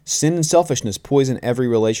Sin and selfishness poison every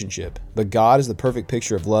relationship, but God is the perfect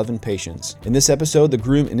picture of love and patience. In this episode, the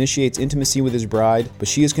groom initiates intimacy with his bride, but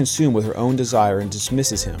she is consumed with her own desire and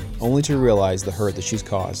dismisses him, only to realize the hurt that she's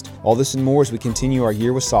caused. All this and more as we continue our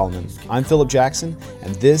year with Solomon. I'm Philip Jackson,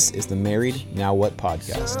 and this is the Married Now What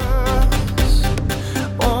podcast.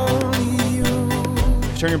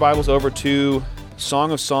 Turn your Bibles over to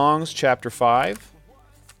Song of Songs, chapter 5.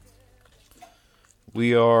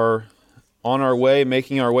 We are on our way,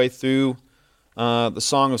 making our way through the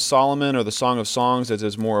Song of Solomon, or the Song of Songs as it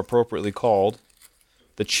is more appropriately called,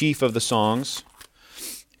 the chief of the songs.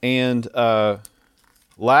 And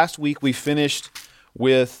last week we finished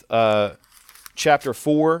with chapter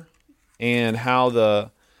 4 and how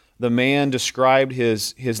the man described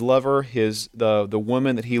his lover, the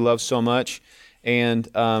woman that he loved so much, and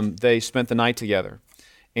they spent the night together.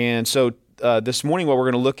 And so this morning what we're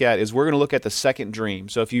going to look at is the second dream.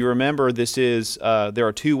 So if you remember, this is there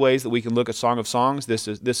are two ways that we can look at Song of Songs. This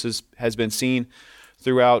has been seen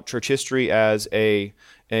throughout church history as an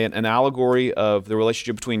allegory of the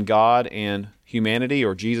relationship between God and humanity,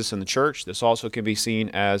 or Jesus and the church. This also can be seen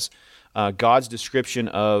as God's description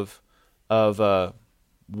of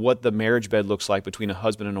what the marriage bed looks like between a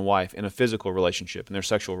husband and a wife in a physical relationship, in their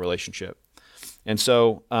sexual relationship. And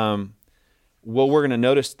so what we're going to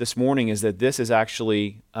notice this morning is that this is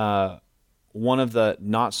actually one of the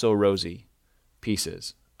not-so-rosy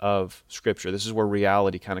pieces of Scripture. This is where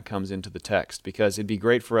reality kind of comes into the text, because it'd be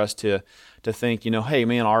great for us to think, hey,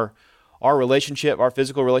 man, our relationship, our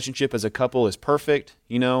physical relationship as a couple is perfect.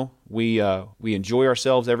 We enjoy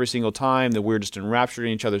ourselves every single time, that we're just enraptured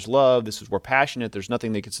in each other's love. We're passionate. There's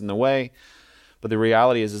nothing that gets in the way. But the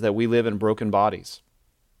reality is that we live in broken bodies.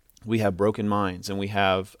 We have broken minds, and we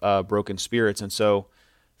have broken spirits, and so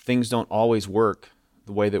things don't always work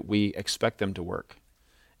the way that we expect them to work.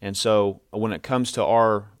 And so when it comes to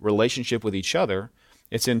our relationship with each other,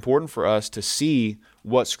 it's important for us to see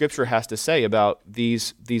what Scripture has to say about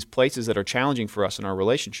these places that are challenging for us in our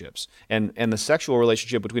relationships. And the sexual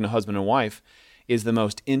relationship between a husband and wife is the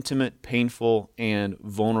most intimate, painful, and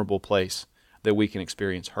vulnerable place that we can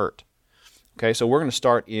experience hurt. Okay, so we're going to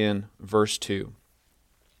start in verse 2.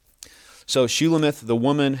 So Shulamith, the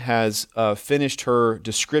woman, has finished her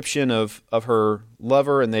description of her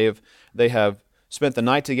lover, and they have spent the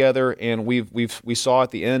night together. And we saw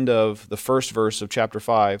at the end of the first verse of chapter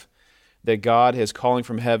 5 that God is calling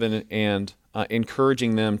from heaven and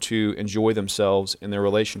encouraging them to enjoy themselves in their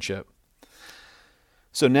relationship.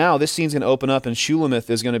 So now this scene's going to open up, and Shulamith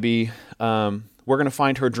is going to be. We're going to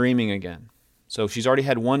find her dreaming again. So she's already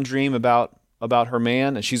had one dream about her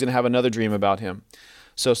man, and she's going to have another dream about him.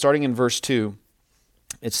 So starting in verse 2,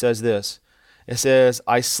 it says this. It says,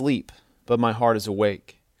 "I sleep, but my heart is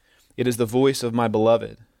awake. It is the voice of my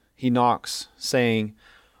beloved. He knocks, saying,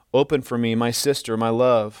 'Open for me, my sister, my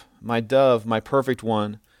love, my dove, my perfect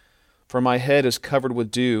one. For my head is covered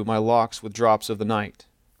with dew, my locks with drops of the night.'"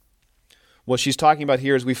 What she's talking about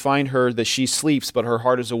here is we find her that she sleeps, but her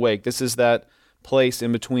heart is awake. This is that place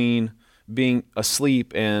in between being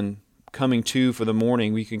asleep and coming to for the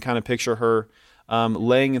morning. We can kind of picture her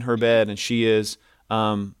laying in her bed, and she is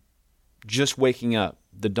just waking up.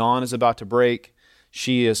 The dawn is about to break.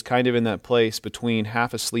 She is kind of in that place between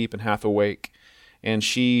half asleep and half awake, and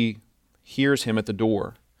she hears him at the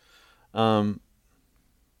door. But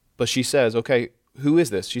she says, okay, who is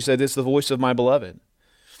this? She said, "It's the voice of my beloved."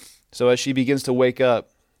 So as she begins to wake up,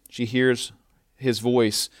 she hears his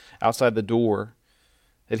voice outside the door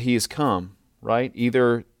that he has come, right?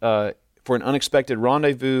 Either for an unexpected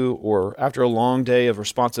rendezvous, or after a long day of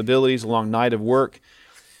responsibilities, a long night of work.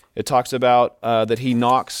 It talks about that he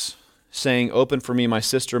knocks, saying, "Open for me, my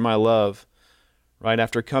sister, my love." Right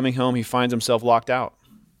after coming home, he finds himself locked out.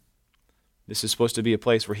 This is supposed to be a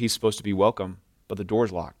place where he's supposed to be welcome, but the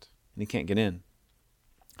door's locked, and he can't get in.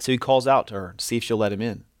 So he calls out to her to see if she'll let him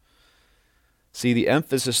in. See, the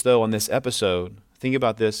emphasis, though, on this episode, think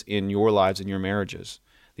about this in your lives and your marriages.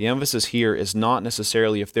 The emphasis here is not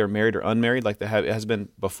necessarily if they're married or unmarried like it has been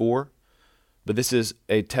before, but this is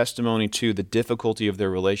a testimony to the difficulty of their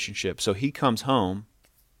relationship. So he comes home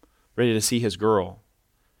ready to see his girl,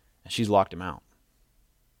 and she's locked him out.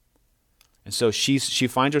 And so she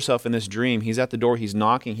finds herself in this dream. He's at the door, he's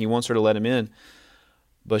knocking, he wants her to let him in,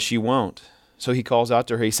 but she won't. So he calls out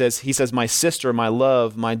to her. He says, "My sister, my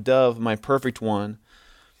love, my dove, my perfect one."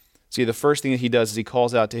 See, the first thing that he does is he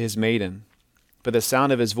calls out to his maiden. But the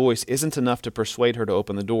sound of his voice isn't enough to persuade her to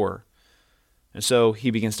open the door. And so he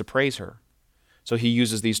begins to praise her. So he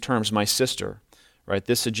uses these terms, "my sister," right?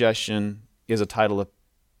 This suggestion is a title of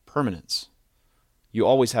permanence. You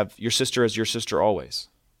always have, your sister as your sister always.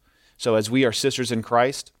 So as we are sisters in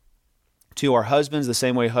Christ, To our husbands, the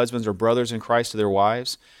same way husbands are brothers in Christ to their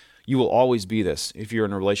wives, you will always be this if you're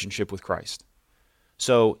in a relationship with Christ.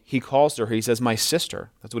 So he calls to her, he says, my sister.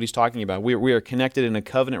 That's what he's talking about. We are connected in a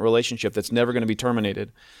covenant relationship that's never going to be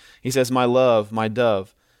terminated. He says, my love, my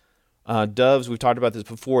dove. Doves, we've talked about this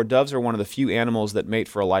before, doves are one of the few animals that mate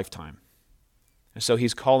for a lifetime. And so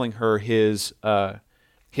he's calling her his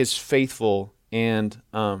faithful and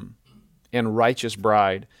righteous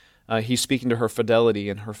bride. He's speaking to her fidelity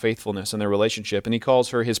and her faithfulness in their relationship, and he calls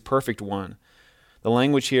her his perfect one. The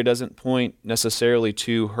language here doesn't point necessarily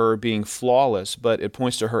to her being flawless, but it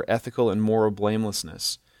points to her ethical and moral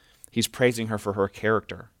blamelessness. He's praising her for her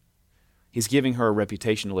character. He's giving her a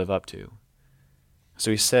reputation to live up to.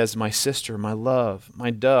 So he says, my sister, my love,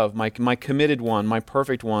 my dove, my committed one, my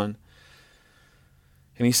perfect one.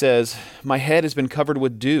 And he says, my head has been covered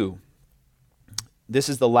with dew. This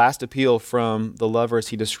is the last appeal from the lover as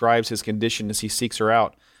he describes his condition as he seeks her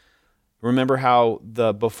out. Remember how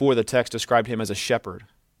before the text described him as a shepherd,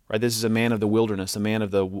 right? This is a man of the wilderness, a man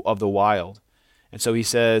of the wild. And so he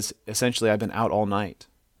says, essentially, I've been out all night.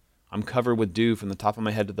 I'm covered with dew from the top of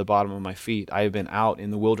my head to the bottom of my feet. I have been out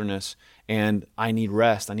in the wilderness, and I need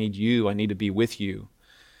rest. I need you. I need to be with you.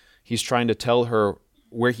 He's trying to tell her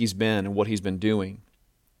where he's been and what he's been doing.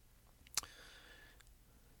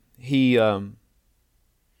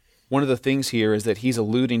 One of the things here is that he's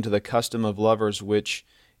alluding to the custom of lovers, which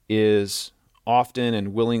is often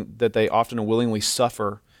and they often and willingly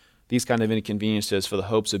suffer these kind of inconveniences for the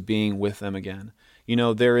hopes of being with them again. You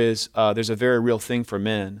know, there's a very real thing for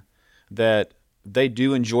men that they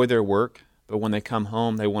do enjoy their work, but when they come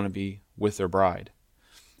home, they want to be with their bride.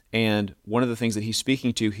 And one of the things that he's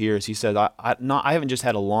speaking to here is he said, I haven't just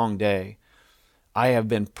had a long day. I have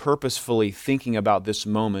been purposefully thinking about this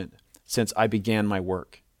moment since I began my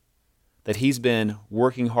work. That he's been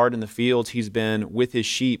working hard in the fields, he's been with his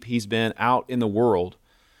sheep, he's been out in the world.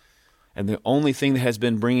 And the only thing that has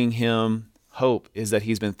been bringing him hope is that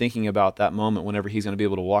he's been thinking about that moment whenever he's going to be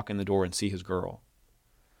able to walk in the door and see his girl.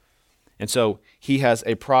 And so he has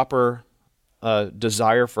a proper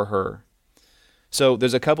desire for her. So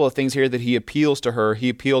there's a couple of things here that he appeals to her. He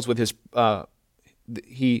appeals with his,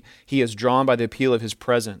 he is drawn by the appeal of his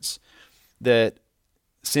presence, that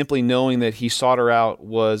simply knowing that he sought her out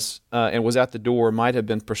and was at the door might have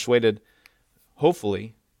been persuaded,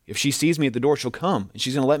 hopefully, if she sees me at the door, she'll come and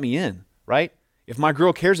she's going to let me in, right? If my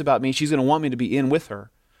girl cares about me, she's going to want me to be in with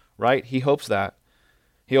her, right? He hopes that.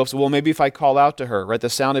 He hopes, well, maybe if I call out to her, right, the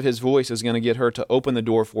sound of his voice is going to get her to open the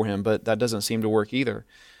door for him, but that doesn't seem to work either.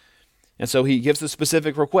 And so he gives the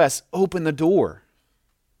specific request, open the door.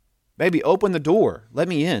 Baby, open the door. Let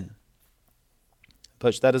me in.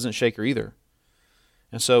 But that doesn't shake her either.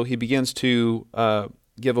 And so he begins to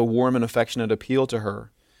give a warm and affectionate appeal to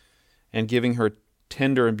her and giving her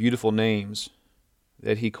tender and beautiful names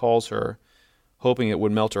that he calls her, hoping it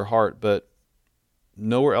would melt her heart. But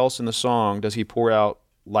nowhere else in the song does he pour out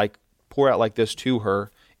like this to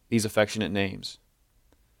her, these affectionate names.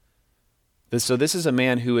 So this is a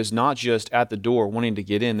man who is not just at the door wanting to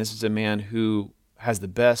get in. This is a man who has the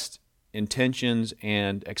best intentions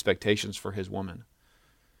and expectations for his woman.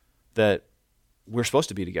 That we're supposed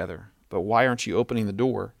to be together, but why aren't you opening the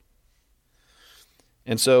door?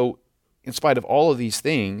 And so, in spite of all of these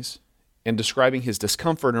things, and describing his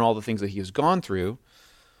discomfort and all the things that he has gone through,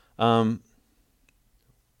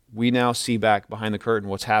 we now see back behind the curtain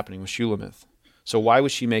what's happening with Shulamith. So why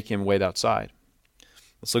would she make him wait outside?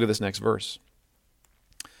 Let's look at this next verse.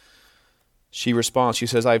 She responds, she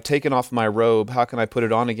says, I have taken off my robe, how can I put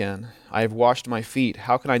it on again? I have washed my feet,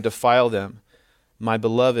 how can I defile them? My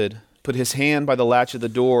beloved put his hand by the latch of the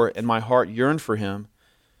door, and my heart yearned for him.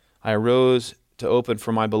 I arose to open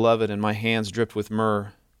for my beloved, and my hands dripped with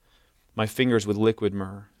myrrh, my fingers with liquid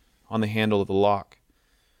myrrh, on the handle of the lock.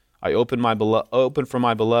 I opened for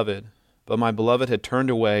my beloved, but my beloved had turned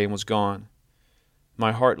away and was gone.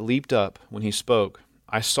 My heart leaped up when he spoke.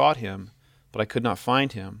 I sought him, but I could not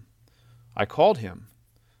find him. I called him,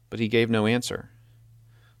 but he gave no answer.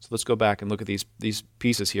 So let's go back and look at these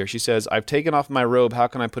pieces here. She says, I've taken off my robe, how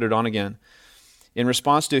can I put it on again? In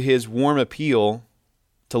response to his warm appeal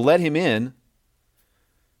to let him in,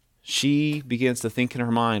 she begins to think in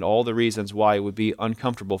her mind all the reasons why it would be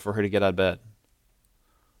uncomfortable for her to get out of bed.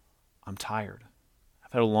 I'm tired.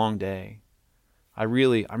 I've had a long day. I'm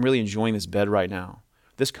really enjoying this bed right now.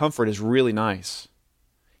 This comfort is really nice.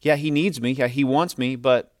 Yeah, he needs me. Yeah, he wants me,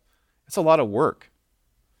 but it's a lot of work.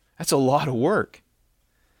 That's a lot of work.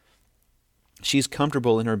 She's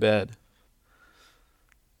comfortable in her bed.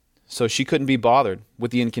 So she couldn't be bothered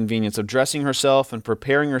with the inconvenience of dressing herself and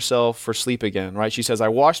preparing herself for sleep again, right? She says, I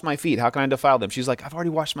washed my feet. How can I defile them? She's like, I've already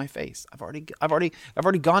washed my face. I've already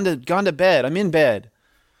gone to bed. I'm in bed.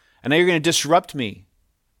 And now you're going to disrupt me.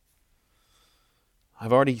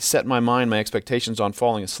 I've already set my mind, my expectations on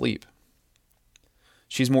falling asleep.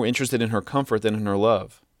 She's more interested in her comfort than in her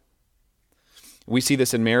love. We see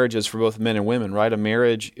this in marriages for both men and women, right? A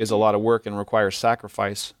marriage is a lot of work and requires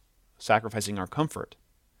sacrificing our comfort.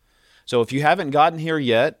 So if you haven't gotten here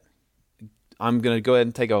yet, I'm going to go ahead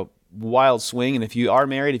and take a wild swing. And if you are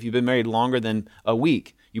married, if you've been married longer than a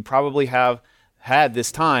week, you probably have had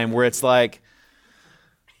this time where it's like,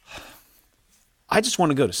 I just want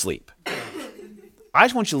to go to sleep. I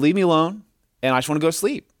just want you to leave me alone, and I just want to go to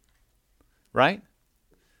sleep, right?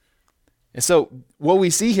 And so what we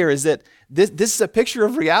see here is that this is a picture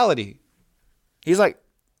of reality. He's like,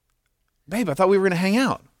 babe, I thought we were going to hang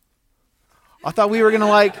out. I thought we were going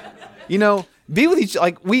to be with each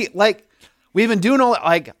we've been doing all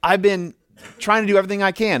I've been trying to do everything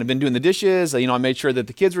I can. I've been doing the dishes, I made sure that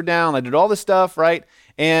the kids were down. I did all this stuff, right?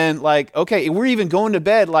 And okay, we're even going to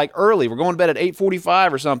bed early. We're going to bed at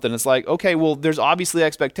 8:45 or something. It's like, okay, well, there's obviously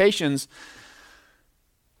expectations.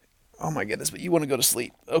 Oh my goodness, but you want to go to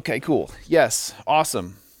sleep. Okay, cool. Yes,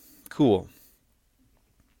 awesome. Cool.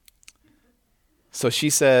 So she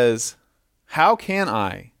says, how can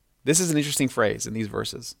I? This is an interesting phrase in these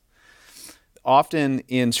verses. Often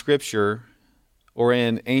in Scripture or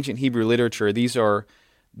in ancient Hebrew literature,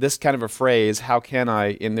 this kind of a phrase, how can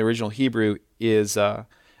I, in the original Hebrew, is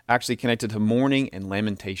actually connected to mourning and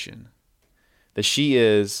lamentation. That she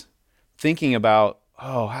is thinking about,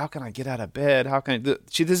 oh, how can I get out of bed?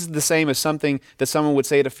 This is the same as something that someone would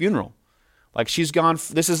say at a funeral. Like she's gone,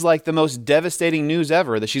 this is like the most devastating news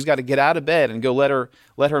ever, that she's got to get out of bed and go let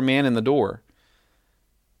her man in the door.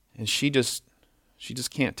 And she just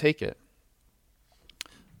can't take it.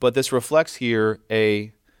 But this reflects here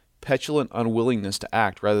a petulant unwillingness to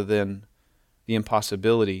act rather than the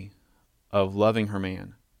impossibility of loving her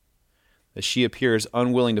man. That she appears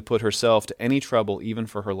unwilling to put herself to any trouble even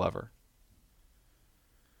for her lover.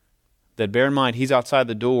 That bear in mind, he's outside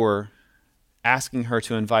the door asking her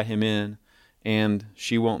to invite him in, and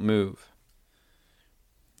she won't move.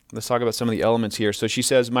 Let's talk about some of the elements here. So she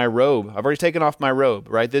says, my robe. I've already taken off my robe,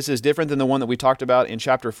 right? This is different than the one that we talked about in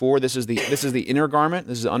chapter 4. This is the inner garment.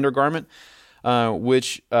 This is the undergarment,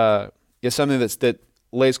 which is something that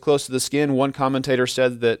lays close to the skin. One commentator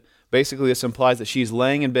said that basically this implies that she's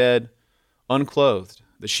laying in bed unclothed,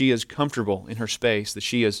 that she is comfortable in her space, that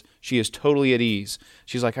she is totally at ease.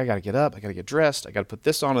 She's like, I got to get up, I got to get dressed, I got to put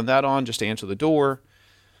this on and that on just to answer the door.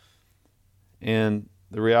 And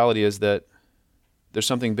the reality is that there's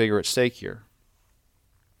something bigger at stake here.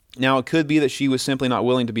 Now, it could be that she was simply not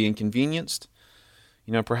willing to be inconvenienced.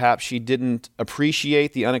 Perhaps she didn't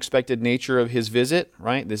appreciate the unexpected nature of his visit,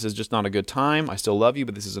 right? This is just not a good time. I still love you,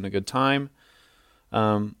 but this isn't a good time.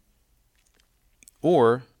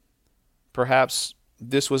 Or perhaps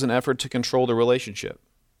this was an effort to control the relationship.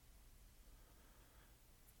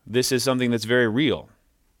 This is something that's very real.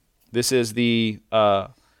 This is the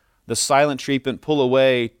silent treatment, pull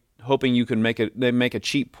away, hoping you can make a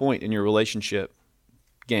cheap point in your relationship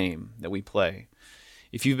game that we play.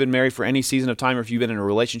 If you've been married for any season of time, or if you've been in a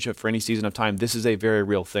relationship for any season of time, this is a very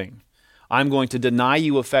real thing. I'm going to deny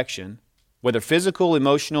you affection, whether physical,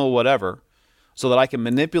 emotional, whatever, so that I can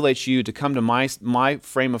manipulate you to come to my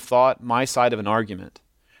frame of thought, my side of an argument.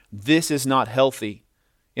 This is not healthy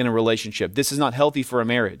in a relationship. This is not healthy for a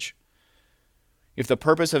marriage. If the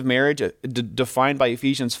purpose of marriage, defined by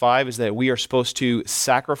Ephesians 5, is that we are supposed to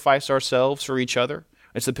sacrifice ourselves for each other,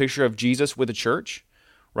 it's the picture of Jesus with the church,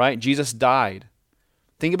 right? Jesus died.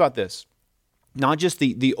 Think about this. Not just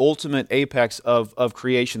the ultimate apex of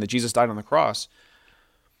creation, that Jesus died on the cross,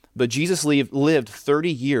 but Jesus lived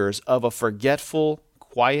 30 years of a forgetful,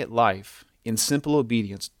 quiet life in simple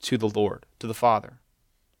obedience to the Lord, to the Father.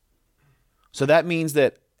 So that means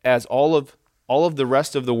that as all of the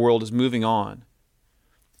rest of the world is moving on,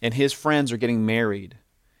 and his friends are getting married,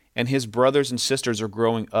 and his brothers and sisters are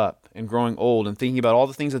growing up and growing old and thinking about all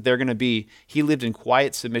the things that they're going to be, he lived in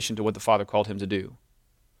quiet submission to what the Father called him to do.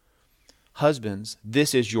 Husbands,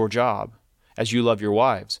 this is your job as you love your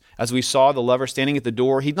wives. As we saw the lover standing at the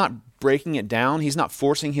door, he's not breaking it down. He's not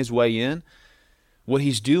forcing his way in. What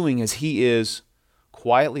he's doing is he is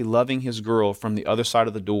quietly loving his girl from the other side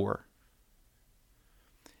of the door.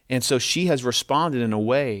 And so she has responded in a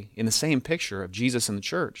way, in the same picture of Jesus and the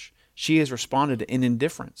church, she has responded in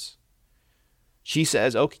indifference. She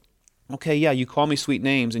says, okay, yeah, you call me sweet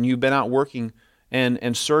names and you've been out working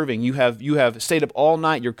and serving. You have stayed up all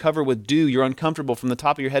night. You're covered with dew. You're uncomfortable from the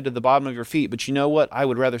top of your head to the bottom of your feet. But you know what? I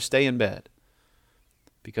would rather stay in bed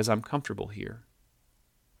because I'm comfortable here.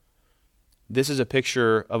 This is a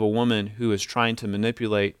picture of a woman who is trying to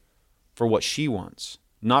manipulate for what she wants,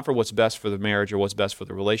 not for what's best for the marriage or what's best for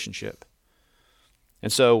the relationship.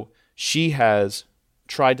 And so she has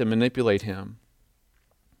tried to manipulate him.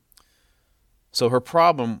 So her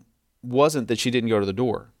problem wasn't that she didn't go to the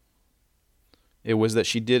door. It was that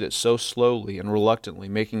she did it so slowly and reluctantly,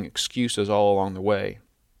 making excuses all along the way.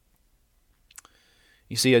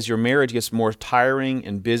 You see, as your marriage gets more tiring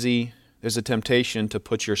and busy, there's a temptation to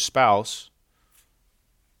put your spouse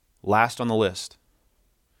last on the list.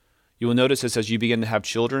 You will notice this as you begin to have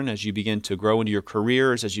children, as you begin to grow into your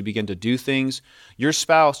careers, as you begin to do things. Your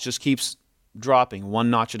spouse just keeps dropping one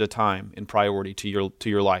notch at a time in priority to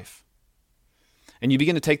your life. And you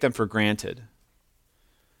begin to take them for granted.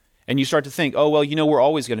 And you start to think, oh, well, we're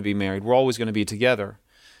always going to be married. We're always going to be together.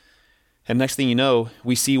 And next thing you know,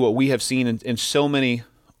 we see what we have seen in so many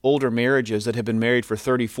older marriages that have been married for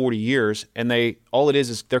 30, 40 years, and all it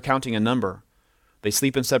is they're counting a number. They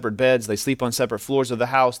sleep in separate beds. They sleep on separate floors of the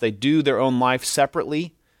house. They do their own life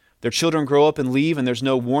separately. Their children grow up and leave, and there's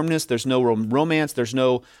no warmness. There's no romance. There's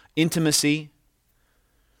no intimacy.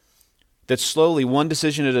 That slowly, one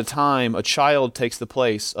decision at a time, a child takes the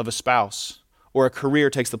place of a spouse, or a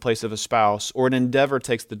career takes the place of a spouse, or an endeavor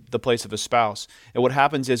takes the place of a spouse. And what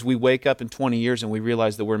happens is we wake up in 20 years and we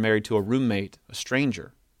realize that we're married to a roommate, a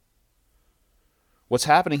stranger. What's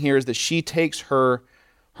happening here is that she takes her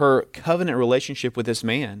covenant relationship with this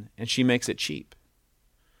man and she makes it cheap.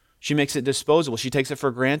 She makes it disposable. She takes it for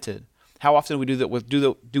granted. How often do we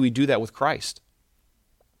do that with Christ?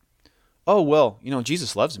 Oh, well,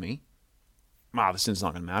 Jesus loves me. The sin's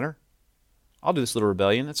not going to matter. I'll do this little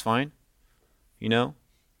rebellion. That's fine. We're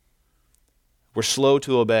slow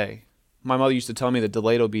to obey. My mother used to tell me that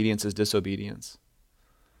delayed obedience is disobedience.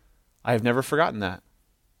 I have never forgotten that.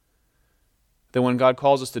 That when God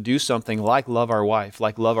calls us to do something like love our wife,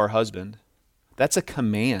 like love our husband, that's a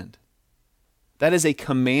command. That is a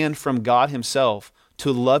command from God himself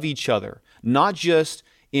to love each other, not just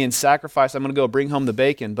in sacrifice, I'm going to go bring home the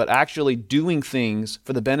bacon, but actually doing things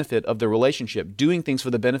for the benefit of the relationship, doing things for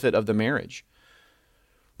the benefit of the marriage.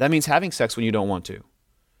 That means having sex when you don't want to.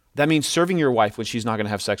 That means serving your wife when she's not going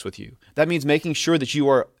to have sex with you. That means making sure that you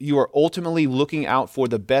are ultimately looking out for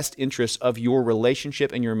the best interests of your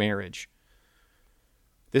relationship and your marriage.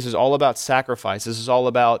 This is all about sacrifice. This is all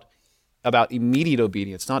about immediate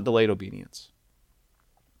obedience, not delayed obedience.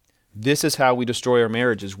 This is how we destroy our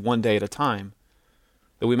marriages one day at a time,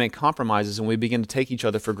 that we make compromises and we begin to take each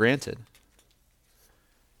other for granted.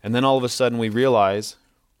 And then all of a sudden we realize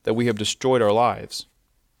that we have destroyed our lives.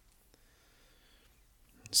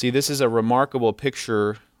 See, this is a remarkable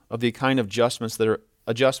picture of the kind of adjustments that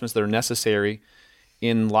are necessary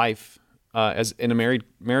in life as in a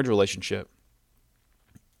marriage relationship.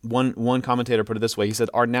 One commentator put it this way. He said,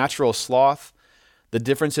 our natural sloth, the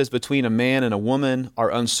differences between a man and a woman, our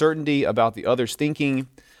uncertainty about the other's thinking,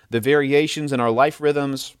 the variations in our life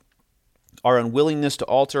rhythms, our unwillingness to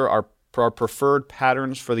alter our preferred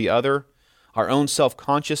patterns for the other, our own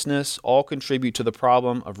self-consciousness, all contribute to the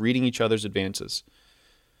problem of reading each other's advances.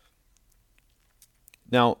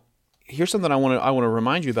 Now, here's something I want to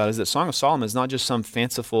remind you about, is that Song of Solomon is not just some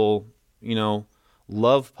fanciful,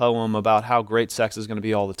 love poem about how great sex is going to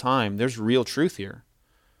be all the time. There's real truth here.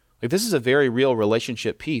 This is a very real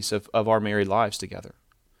relationship piece of our married lives together.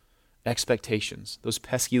 Expectations, those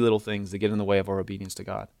pesky little things that get in the way of our obedience to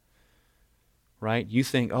God. Right? You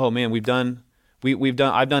think, oh man,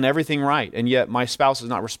 I've done everything right, and yet my spouse is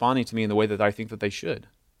not responding to me in the way that I think that they should.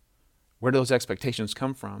 Where do those expectations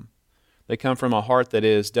come from? They come from a heart that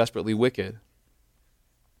is desperately wicked.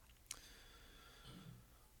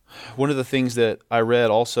 One of the things that I read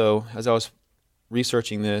also as I was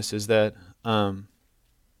researching this is that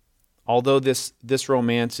although this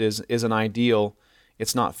romance is an ideal,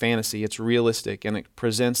 it's not fantasy, it's realistic, and it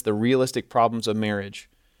presents the realistic problems of marriage,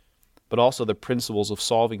 but also the principles of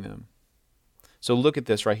solving them. So look at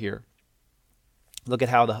this right here. Look at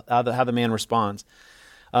how the man responds.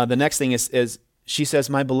 The next thing is she says,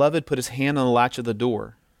 my beloved put his hand on the latch of the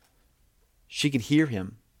door. She could hear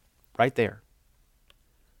him right there.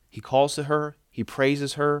 He calls to her, he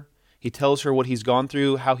praises her, he tells her what he's gone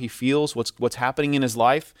through, how he feels, what's happening in his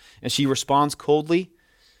life, and she responds coldly.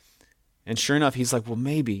 And sure enough, he's like, well,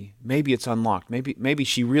 maybe it's unlocked. Maybe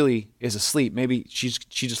she really is asleep. Maybe she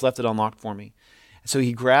just left it unlocked for me. And so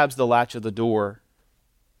he grabs the latch of the door.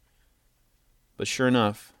 But sure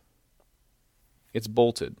enough, it's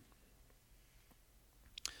bolted.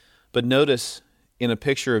 But notice in a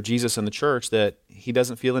picture of Jesus in the church that he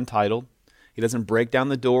doesn't feel entitled. He doesn't break down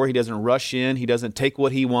the door. He doesn't rush in. He doesn't take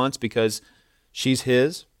what he wants because she's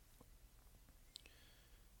his.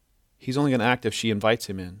 He's only going to act if she invites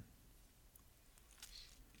him in.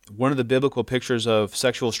 One of the biblical pictures of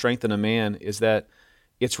sexual strength in a man is that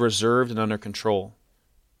it's reserved and under control.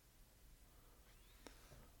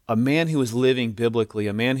 A man who is living biblically,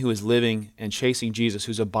 a man who is living and chasing Jesus,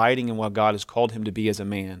 who's abiding in what God has called him to be as a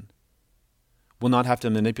man, will not have to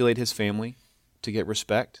manipulate his family to get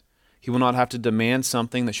respect. He will not have to demand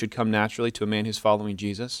something that should come naturally to a man who's following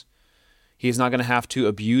Jesus. He is not going to have to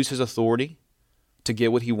abuse his authority to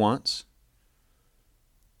get what he wants.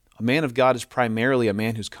 A man of God is primarily a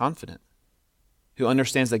man who's confident, who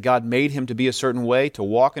understands that God made him to be a certain way, to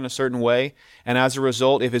walk in a certain way, and as a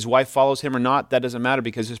result, if his wife follows him or not, that doesn't matter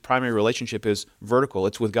because his primary relationship is vertical.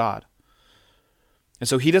 It's with God. And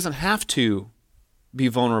so he doesn't have to be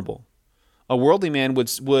vulnerable. A worldly man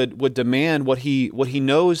would demand what he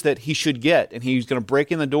knows that he should get, and he's going to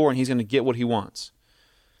break in the door and he's going to get what he wants.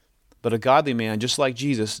 But a godly man, just like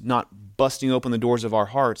Jesus, not busting open the doors of our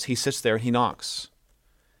hearts, he sits there and he knocks.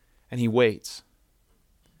 And he waits.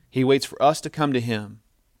 He waits for us to come to him,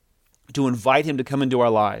 to invite him to come into our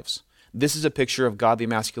lives. This is a picture of godly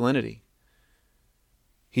masculinity.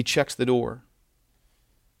 He checks the door,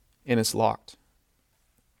 and it's locked.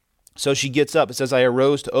 So she gets up. It says, I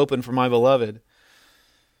arose to open for my beloved.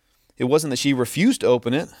 It wasn't that she refused to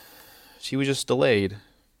open it. She was just delayed.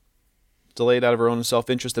 Delayed out of her own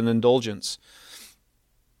self-interest and indulgence.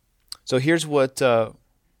 So here's what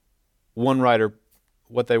one writer,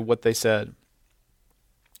 what they said.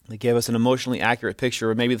 They gave us an emotionally accurate picture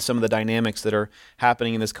of maybe some of the dynamics that are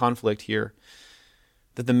happening in this conflict here.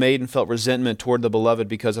 That the maiden felt resentment toward the beloved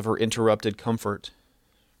because of her interrupted comfort.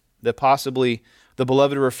 That possibly the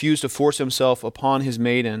beloved refused to force himself upon his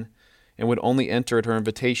maiden and would only enter at her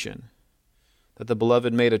invitation. That the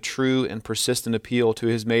beloved made a true and persistent appeal to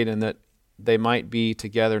his maiden that they might be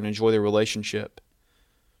together and enjoy their relationship.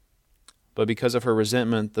 But because of her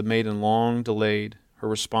resentment, the maiden long delayed her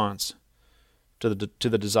response to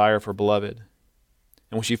the desire of her beloved.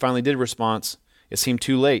 And when she finally did respond, it seemed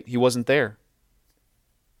too late. He wasn't there.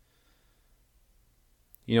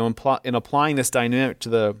 You know, in applying this dynamic to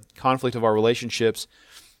the conflict of our relationships,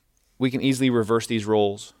 we can easily reverse these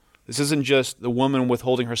roles. This isn't just the woman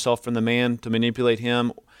withholding herself from the man to manipulate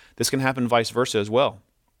him. This can happen vice versa as well.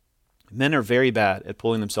 Men are very bad at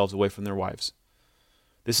pulling themselves away from their wives.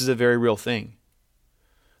 This is a very real thing.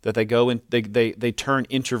 That they go and they turn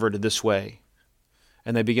introverted this way.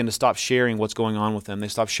 And they begin to stop sharing what's going on with them. They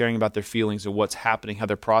stop sharing about their feelings or what's happening, how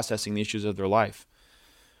they're processing the issues of their life.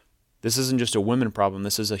 This isn't just a women problem.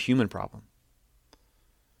 This is a human problem.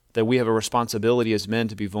 That we have a responsibility as men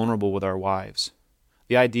to be vulnerable with our wives.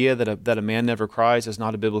 The idea that a man never cries is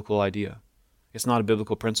not a biblical idea. It's not a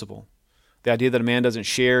biblical principle. The idea that a man doesn't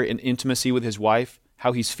share in intimacy with his wife,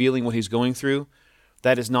 how he's feeling, what he's going through,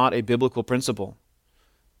 that is not a biblical principle.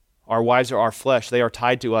 Our wives are our flesh. They are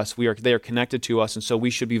tied to us. They are connected to us, and so we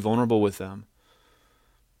should be vulnerable with them.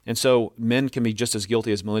 And so men can be just as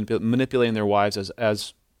guilty as manipulating their wives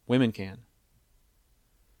as women can.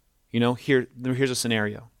 You know, here's a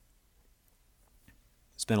scenario.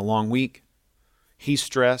 It's been a long week. He's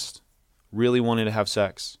stressed, really wanting to have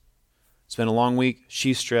sex. It's been a long week.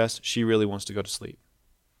 She's stressed. She really wants to go to sleep.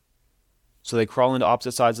 So they crawl into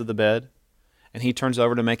opposite sides of the bed, and he turns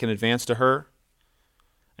over to make an advance to her,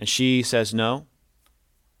 and she says no.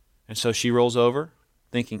 And so she rolls over,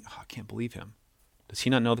 thinking, I can't believe him. Does he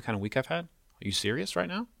not know the kind of week I've had? Are you serious right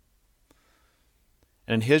now?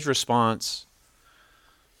 And in his response,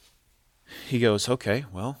 he goes, okay,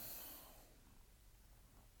 well,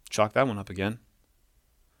 chalk that one up again.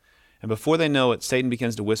 And before they know it, Satan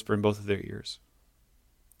begins to whisper in both of their ears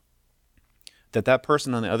that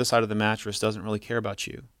person on the other side of the mattress doesn't really care about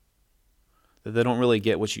you, that they don't really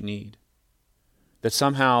get what you need, that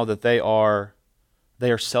somehow that they are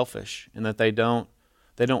selfish, and that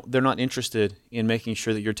they're not interested in making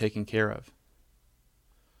sure that you're taken care of.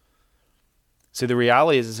 See, the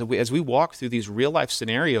reality is that as we walk through these real life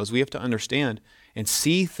scenarios, we have to understand and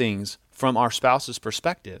see things from our spouse's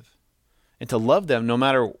perspective, and to love them no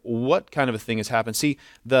matter what kind of a thing has happened. See,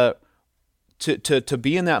 to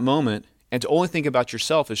be in that moment and to only think about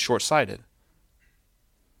yourself is short-sighted,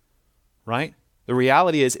 right? The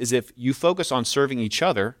reality is if you focus on serving each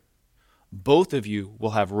other, both of you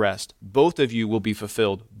will have rest. Both of you will be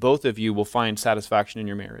fulfilled. Both of you will find satisfaction in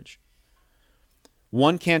your marriage.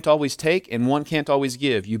 One can't always take and one can't always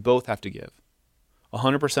give. You both have to give.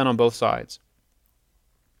 100% on both sides.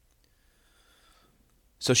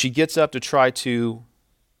 So she gets up to try to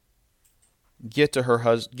get to her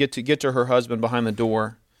husband behind the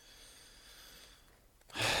door.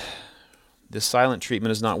 This silent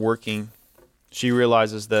treatment is not working. She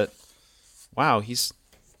realizes that, wow, he's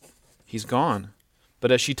gone.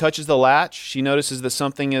 But as she touches the latch, she notices that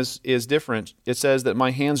something is different. It says that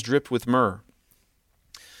my hands dripped with myrrh.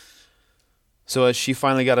 So as she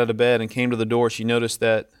finally got out of bed and came to the door, she noticed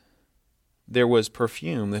that there was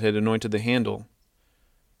perfume that had anointed the handle.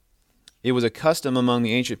 It was a custom among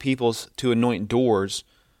the ancient peoples to anoint doors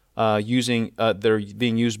they're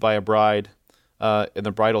being used by a bride in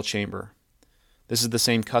the bridal chamber. This is the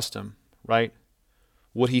same custom, right?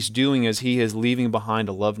 What he's doing is he is leaving behind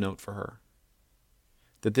a love note for her.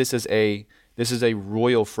 That this is a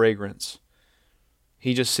royal fragrance.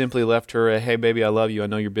 He just simply left her hey baby, I love you. I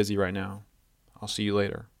know you're busy right now. I'll see you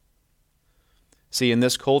later. See, in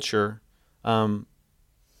this culture, a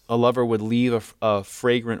lover would leave a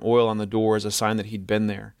fragrant oil on the door as a sign that he'd been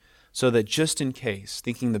there, so that just in case,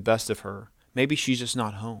 thinking the best of her, maybe she's just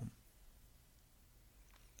not home.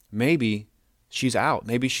 Maybe she's out.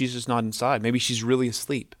 Maybe she's just not inside. Maybe she's really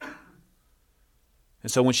asleep.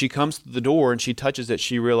 And so when she comes to the door and she touches it,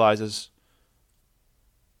 she realizes,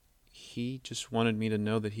 he just wanted me to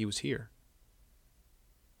know that he was here.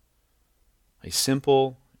 A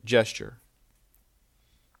simple gesture.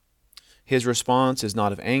 His response is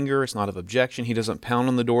not of anger, it's not of objection. He doesn't pound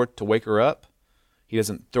on the door to wake her up. He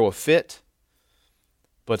doesn't throw a fit,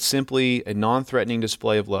 but simply a non-threatening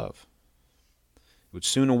display of love. It would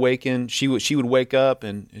soon awaken. She would wake up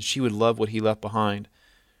and she would love what he left behind.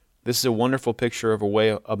 This is a wonderful picture of a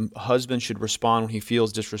way a husband should respond when he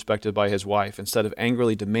feels disrespected by his wife. Instead of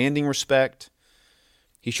angrily demanding respect,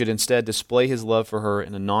 he should instead display his love for her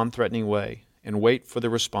in a non-threatening way and wait for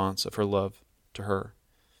the response of her love to her.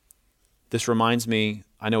 This reminds me,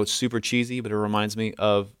 I know it's super cheesy, but it reminds me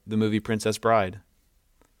of the movie Princess Bride.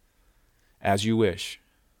 As You Wish.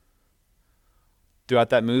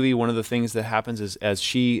 Throughout that movie, one of the things that happens is as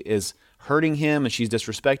she is hurting him and she's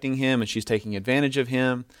disrespecting him and she's taking advantage of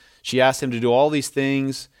him, she asks him to do all these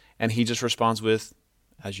things and he just responds with,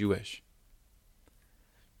 as you wish.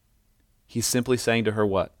 He's simply saying to her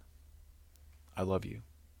what? I love you.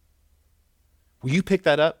 Will you pick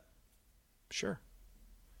that up? Sure.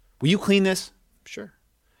 Will you clean this? Sure.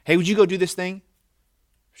 Hey, would you go do this thing?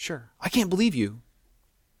 Sure. I can't believe you.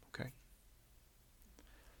 Okay.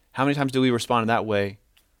 How many times do we respond in that way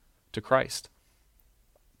to Christ?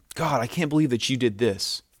 God, I can't believe that you did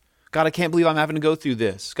this. God, I can't believe I'm having to go through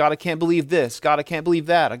this. God, I can't believe this. God, I can't believe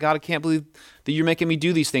that. God, I can't believe that you're making me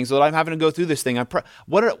do these things, that I'm having to go through this thing.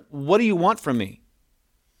 What do you want from me?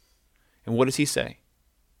 And what does he say?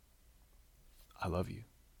 I love you.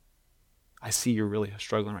 I see you're really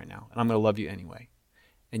struggling right now, and I'm going to love you anyway.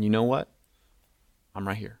 And you know what? I'm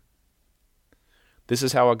right here. This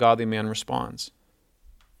is how a godly man responds.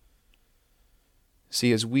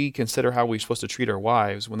 See, as we consider how we're supposed to treat our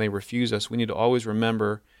wives when they refuse us, we need to always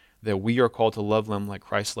remember that we are called to love them like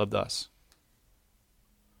Christ loved us.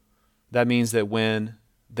 That means that when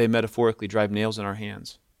they metaphorically drive nails in our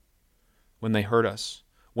hands, when they hurt us,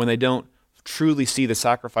 when they don't truly see the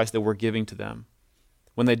sacrifice that we're giving to them,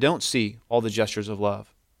 when they don't see all the gestures of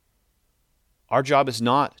love, our job is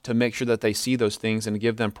not to make sure that they see those things and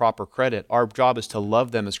give them proper credit. Our job is to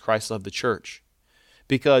love them as Christ loved the church.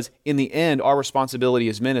 Because in the end, our responsibility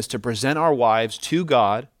as men is to present our wives to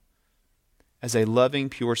God as a loving,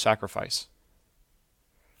 pure sacrifice.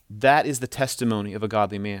 That is the testimony of a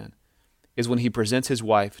godly man, is when he presents his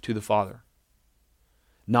wife to the Father.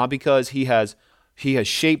 Not because he has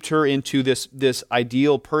shaped her into this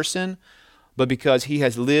ideal person, but because he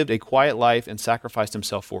has lived a quiet life and sacrificed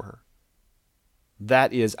himself for her.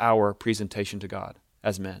 That is our presentation to God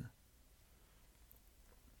as men.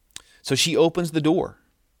 So she opens the door,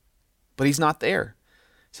 but he's not there.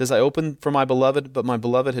 It says, I opened for my beloved, but my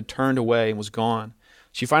beloved had turned away and was gone.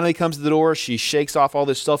 She finally comes to the door. She shakes off all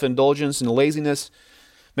this self-indulgence and laziness,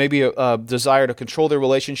 maybe a desire to control their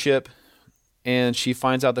relationship, and she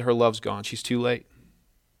finds out that her love's gone. She's too late.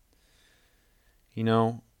 You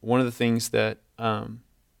know, one of the things that's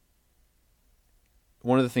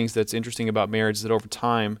interesting about marriage is that over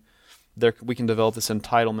time, we can develop this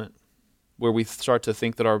entitlement where we start to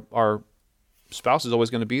think that our spouse is always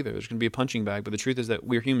going to be there. There's going to be a punching bag, but the truth is that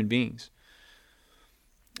we're human beings,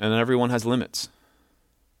 and everyone has limits.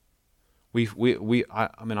 I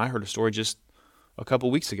heard a story just a couple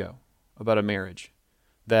weeks ago about a marriage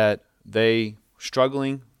that they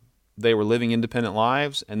were living independent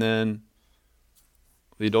lives, and then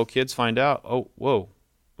the adult kids find out, oh, whoa,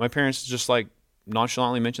 my parents just like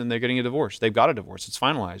nonchalantly mentioned they're getting a divorce. They've got a divorce. It's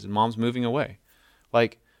finalized, and mom's moving away.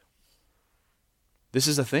 Like, this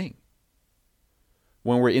is a thing.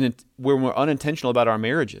 when we're unintentional about our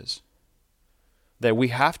marriages, that we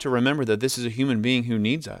have to remember that this is a human being who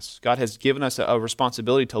needs us. God has given us a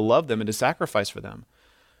responsibility to love them and to sacrifice for them,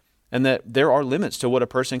 and that there are limits to what a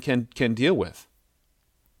person can deal with.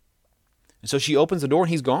 And so she opens the door and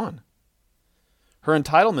he's gone. Her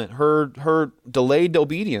entitlement, her delayed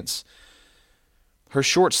obedience, her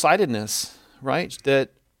short-sightedness, right?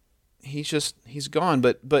 That he's gone.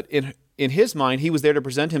 But in his mind, he was there to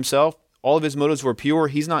present himself. All of his motives were pure.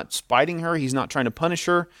 He's not spiting her. He's not trying to punish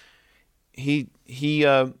her. He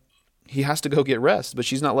has to go get rest, but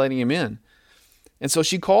she's not letting him in. And so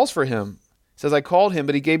she calls for him. Says, I called him,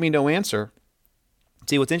 but he gave me no answer.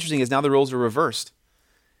 See, what's interesting is now the roles are reversed.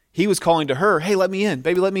 He was calling to her, hey, let me in.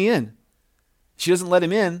 Baby, let me in. She doesn't let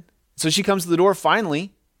him in. So she comes to the door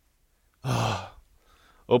finally.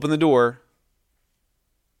 Open the door.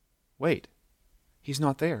 Wait, he's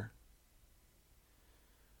not there.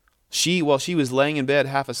 While she was laying in bed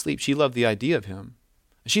half asleep, she loved the idea of him.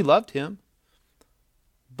 She loved him,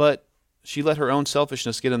 but she let her own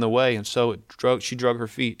selfishness get in the way, and so she drug her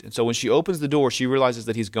feet. And so when she opens the door, she realizes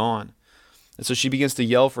that he's gone. And so she begins to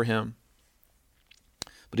yell for him,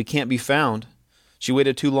 but he can't be found. She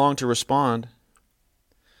waited too long to respond.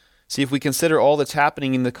 See, if we consider all that's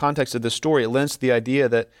happening in the context of this story, it lends to the idea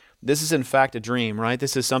that this is in fact a dream, right?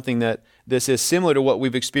 This is something this is similar to what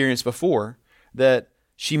we've experienced before, that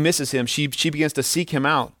she misses him. She begins to seek him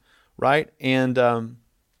out, right? And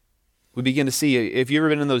we begin to see, if you've ever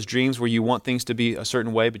been in those dreams where you want things to be a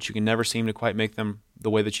certain way, but you can never seem to quite make them the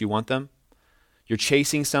way that you want them. You're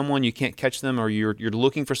chasing someone, you can't catch them, or you're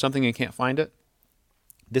looking for something and can't find it.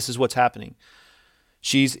 This is what's happening.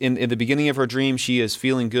 She's in the beginning of her dream, she is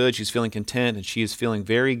feeling good, she's feeling content, and she is feeling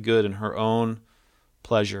very good in her own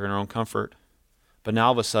pleasure and her own comfort. But now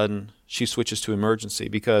all of a sudden, she switches to emergency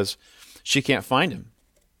because she can't find him.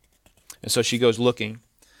 And so she goes looking.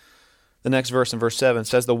 The next verse in verse 7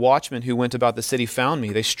 says, the watchmen who went about the city found me.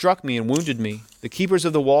 They struck me and wounded me. The keepers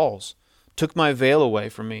of the walls took my veil away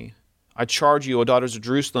from me. I charge you, O daughters of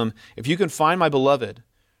Jerusalem, if you can find my beloved,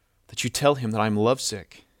 that you tell him that I'm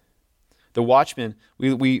lovesick. The watchmen,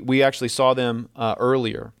 we actually saw them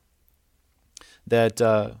earlier. That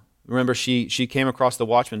remember, she came across the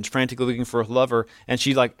watchman frantically looking for a lover, and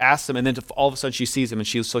she asks him, and then all of a sudden she sees him, and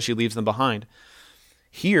so she leaves them behind.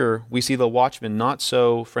 Here we see the watchmen not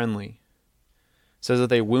so friendly. It says that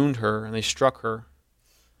they wound her and they struck her.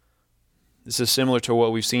 This is similar to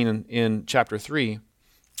what we've seen in chapter 3,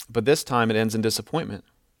 but this time it ends in disappointment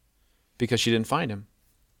because she didn't find him.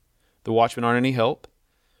 The watchmen aren't any help.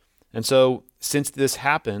 And so since this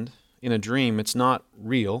happened in a dream, it's not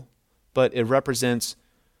real, but it represents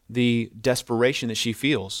the desperation that she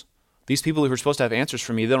feels. These people who are supposed to have answers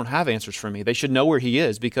for me, they don't have answers for me. They should know where he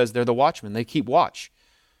is because they're the watchmen. They keep watch.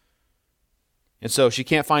 And so she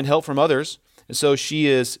can't find help from others, and so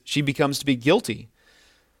she becomes to be guilty.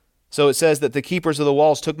 So it says that the keepers of the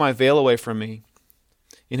walls took my veil away from me.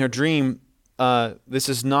 In her dream, this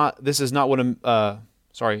is not what not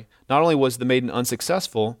only was the maiden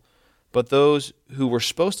unsuccessful, but those who were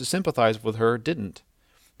supposed to sympathize with her didn't.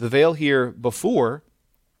 The veil here before,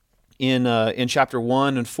 in chapter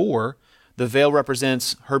 1 and 4, the veil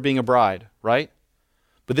represents her being a bride, right?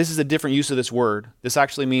 But this is a different use of this word. This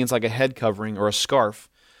actually means like a head covering or a scarf.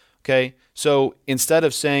 Okay? So instead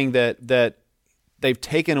of saying that they've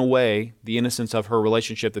taken away the innocence of her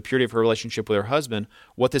relationship, the purity of her relationship with her husband,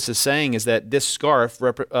 what this is saying is that this scarf,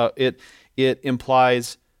 it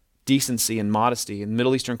implies decency and modesty. In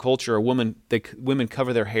Middle Eastern culture, women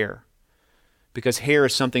cover their hair because hair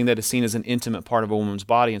is something that is seen as an intimate part of a woman's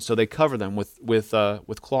body, and so they cover them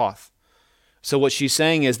with cloth. So what she's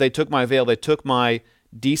saying is, they took my veil, they took my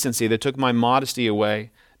decency, they took my modesty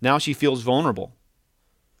away. Now she feels vulnerable.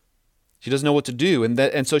 She doesn't know what to do,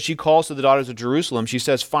 and so she calls to the daughters of Jerusalem. She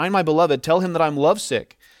says, "Find my beloved, tell him that I'm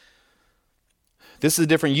lovesick." This is a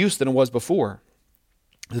different use than it was before,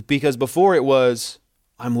 because before it was,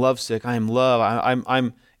 I'm lovesick, I am love,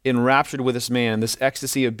 I'm enraptured with this man, this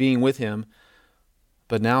ecstasy of being with him.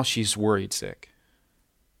 But now she's worried sick.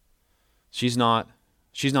 She's not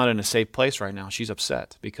in a safe place right now. She's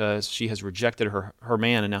upset because she has rejected her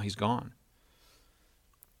man, and now he's gone.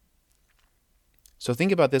 So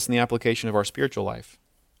think about this in the application of our spiritual life,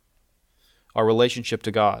 our relationship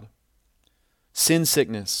to God. Sin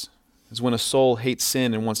sickness is when a soul hates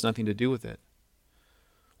sin and wants nothing to do with it.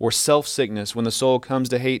 Or self-sickness, when the soul comes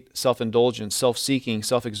to hate self-indulgence, self-seeking,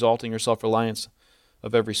 self-exalting, or self-reliance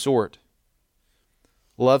of every sort.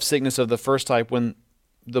 Love sickness of the first type, when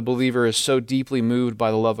the believer is so deeply moved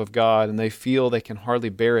by the love of God and they feel they can hardly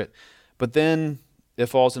bear it. But then it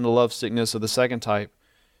falls into love sickness of the second type,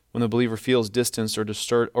 when the believer feels distanced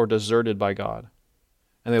or deserted by God,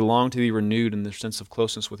 and they long to be renewed in their sense of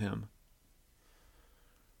closeness with Him.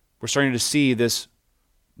 We're starting to see this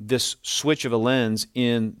switch of a lens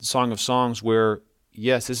in Song of Songs where,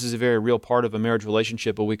 yes, this is a very real part of a marriage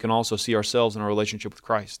relationship, but we can also see ourselves in our relationship with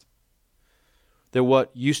Christ. That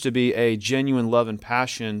what used to be a genuine love and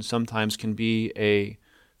passion sometimes can be a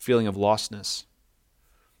feeling of lostness.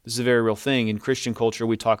 This is a very real thing. In Christian culture,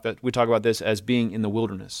 we talk about this as being in the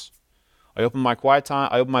wilderness. I open my quiet time,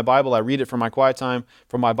 I open my Bible, I read it for my quiet time,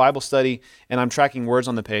 for my Bible study, and I'm tracking words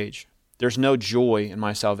on the page. There's no joy in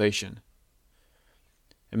my salvation.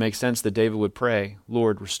 It makes sense that David would pray,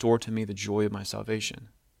 Lord, restore to me the joy of my salvation.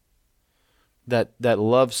 That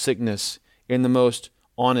love sickness in the most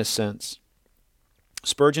honest sense.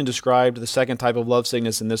 Spurgeon described the second type of love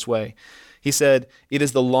sickness in this way. He said, it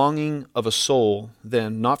is the longing of a soul,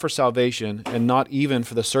 then, not for salvation, and not even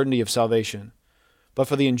for the certainty of salvation, but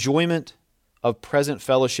for the enjoyment of present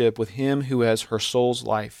fellowship with Him who has her soul's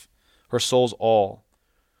life, her soul's all.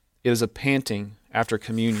 It is a panting after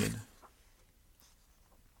communion.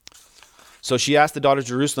 So she asked the daughters of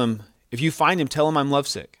Jerusalem, if you find him, tell him I'm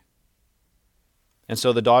lovesick. And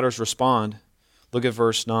so the daughters respond. Look at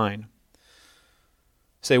verse 9.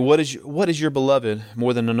 Say, what is your beloved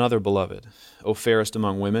more than another beloved, O fairest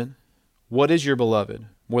among women? What is your beloved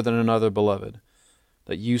more than another beloved,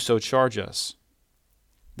 that you so charge us?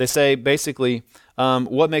 They say, basically,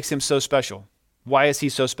 what makes him so special? Why is he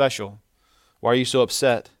so special? Why are you so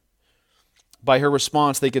upset? By her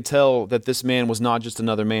response, they could tell that this man was not just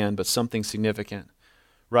another man, but something significant,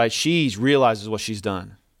 right? She realizes what she's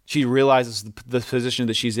done. She realizes the position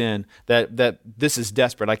that she's in, that this is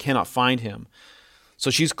desperate. I cannot find him. So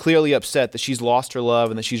she's clearly upset that she's lost her love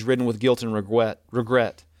and that she's ridden with guilt and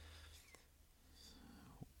regret.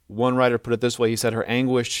 One writer put it this way. He said her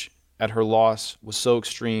anguish at her loss was so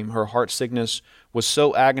extreme, her heart sickness was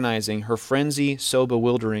so agonizing, her frenzy so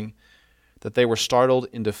bewildering, that they were startled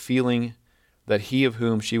into feeling that he of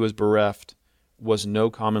whom she was bereft was no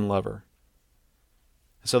common lover.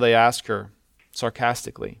 So they ask her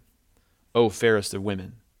sarcastically, O fairest of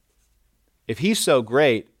women, if he's so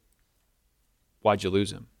great, why'd you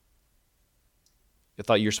lose him? I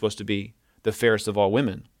thought you're supposed to be the fairest of all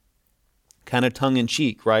women. Kind of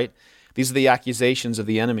tongue-in-cheek, right? These are the accusations of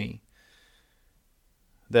the enemy.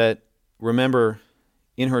 That, remember,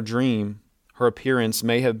 in her dream, her appearance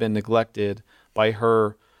may have been neglected by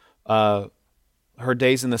her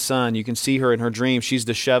days in the sun. You can see her in her dream. She's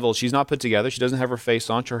disheveled. She's not put together. She doesn't have her face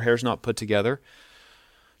on. Her hair's not put together.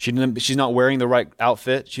 She's not wearing the right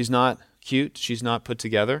outfit. She's not cute. She's not put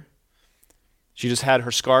together. She just had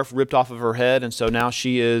her scarf ripped off of her head, and so now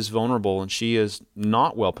she is vulnerable and she is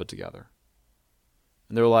not well put together.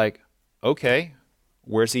 And they're like, okay,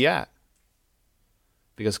 where's he at?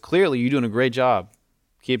 Because clearly you're doing a great job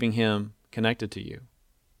keeping him connected to you.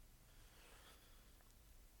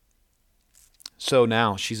 So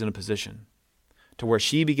now she's in a position to where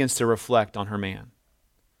she begins to reflect on her man.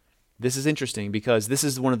 This is interesting because this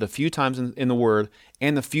is one of the few times in the Word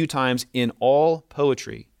and the few times in all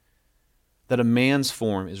poetry that a man's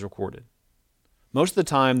form is recorded. Most of the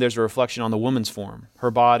time there's a reflection on the woman's form,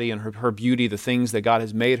 her body and her beauty, the things that God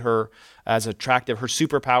has made her as attractive, her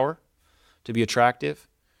superpower to be attractive.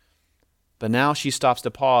 But now she stops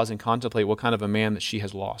to pause and contemplate what kind of a man that she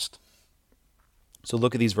has lost. So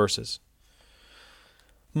look at these verses.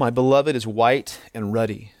 My beloved is white and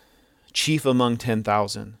ruddy, chief among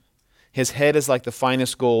 10,000. His head is like the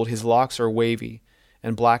finest gold. His locks are wavy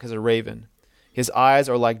and black as a raven. His eyes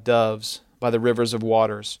are like doves by the rivers of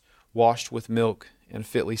waters, washed with milk and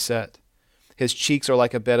fitly set. His cheeks are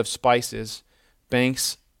like a bed of spices,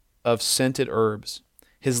 banks of scented herbs.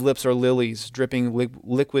 His lips are lilies, dripping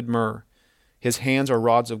liquid myrrh. His hands are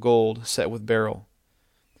rods of gold, set with beryl.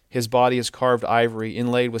 His body is carved ivory,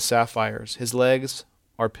 inlaid with sapphires. His legs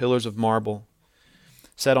are pillars of marble,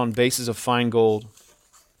 set on bases of fine gold.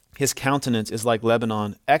 His countenance is like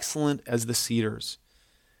Lebanon, excellent as the cedars.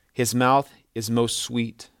 His mouth is most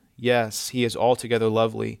sweet. Yes, he is altogether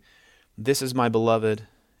lovely. This is my beloved,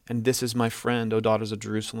 and this is my friend, O daughters of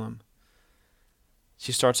Jerusalem.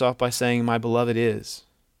 She starts off by saying, my beloved is.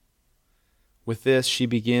 With this, she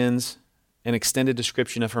begins an extended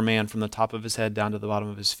description of her man from the top of his head down to the bottom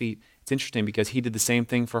of his feet. It's interesting because he did the same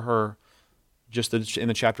thing for her just in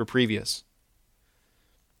the chapter previous.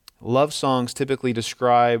 Love songs typically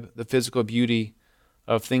describe the physical beauty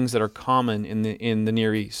of things that are common in the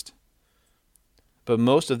Near East. But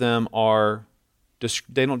most of them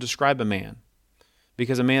they don't describe a man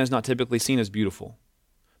because a man is not typically seen as beautiful.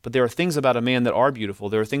 But there are things about a man that are beautiful.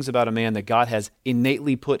 There are things about a man that God has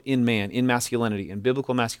innately put in man, in masculinity, in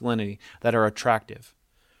biblical masculinity, that are attractive,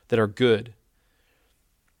 that are good.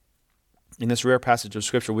 In this rare passage of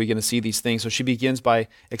Scripture, we're going to see these things. So she begins by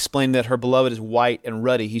explaining that her beloved is white and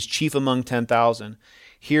ruddy. He's chief among 10,000.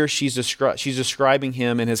 Here she's describing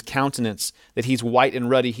him in his countenance, that he's white and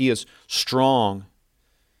ruddy. He is strong.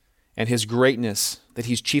 And his greatness, that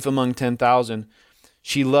he's chief among 10,000.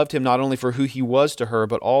 She loved him not only for who he was to her,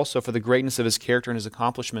 but also for the greatness of his character and his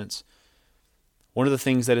accomplishments. One of the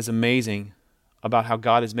things that is amazing about how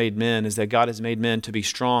God has made men is that God has made men to be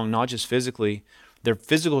strong, not just physically. Their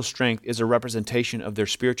physical strength is a representation of their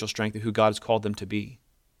spiritual strength, of who God has called them to be.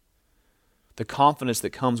 The confidence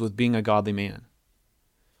that comes with being a godly man.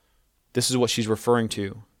 This is what she's referring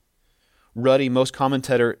to. Ruddy, most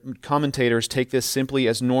commentators take this simply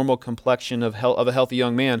as normal complexion of a healthy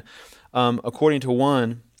young man. According to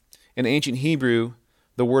one, in ancient Hebrew,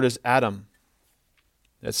 the word is Adam.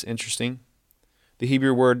 That's interesting. The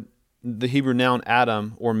Hebrew noun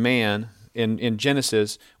Adam, or man, in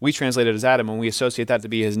Genesis, we translate it as Adam, and we associate that to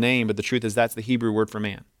be his name, but the truth is that's the Hebrew word for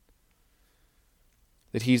man.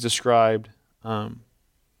 That he's described, and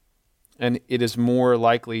it is more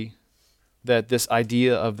likely that this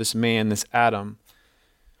idea of this man, this Adam,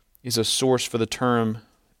 is a source for the term,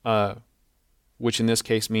 which in this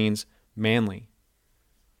case means manly.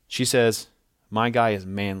 She says, my guy is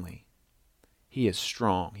manly. He is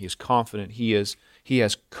strong. He is confident. He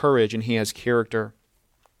has courage, and he has character.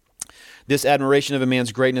 This admiration of a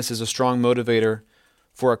man's greatness is a strong motivator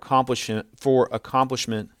for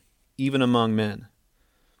accomplishment even among men.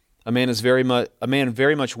 A man very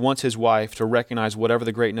much wants his wife to recognize whatever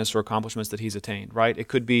the greatness or accomplishments that he's attained, right? It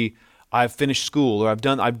could be, I've finished school, or I've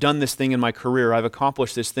done this thing in my career, I've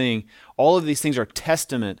accomplished this thing. All of these things are a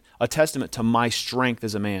testament to my strength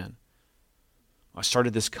as a man. I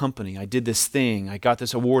started this company, I did this thing, I got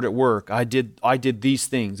this award at work, I did these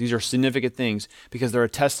things. These are significant things because they're a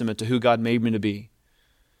testament to who God made me to be.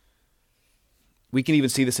 We can even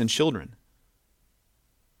see this in children.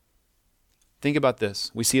 Think about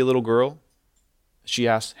this. We see a little girl. She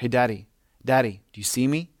asks, hey, Daddy, do you see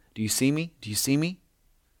me? Do you see me? Do you see me?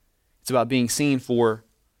 It's about being seen for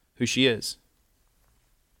who she is.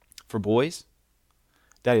 For boys,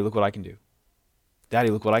 Daddy, look what I can do. Daddy,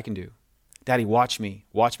 look what I can do. Daddy, watch me.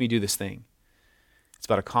 Watch me do this thing. It's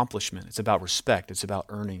about accomplishment. It's about respect. It's about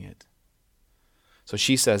earning it. So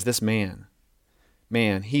she says, this man,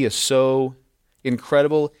 he is so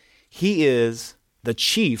incredible. He is the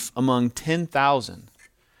chief among 10,000.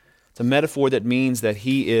 It's a metaphor that means that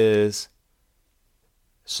he is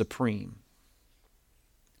supreme.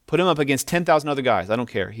 Put him up against 10,000 other guys. I don't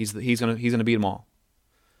care. He's going to beat them all.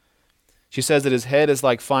 She says that his head is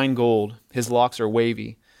like fine gold. His locks are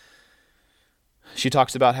wavy. She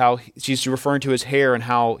talks about how she's referring to his hair and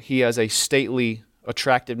how he has a stately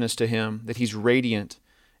attractiveness to him, that he's radiant.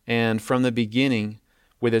 And from the beginning,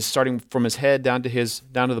 with his starting from his head down to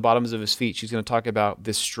the bottoms of his feet, she's going to talk about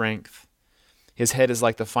this strength. His head is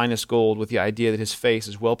like the finest gold, with the idea that his face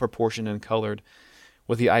is well proportioned and colored,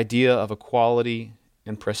 with the idea of equality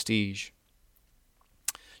and prestige.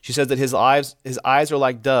 She says that his eyes are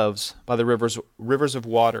like doves by the rivers of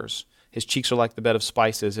waters. His cheeks are like the bed of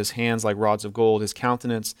spices, his hands like rods of gold, his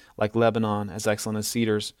countenance like Lebanon, as excellent as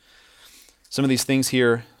cedars. Some of these things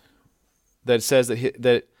here that it says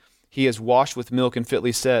that he is washed with milk and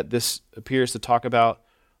fitly set, this appears to talk about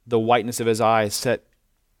the whiteness of his eyes set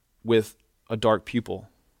with a dark pupil,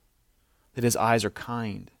 that his eyes are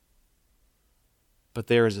kind. But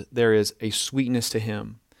there is a sweetness to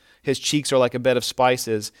him. His cheeks are like a bed of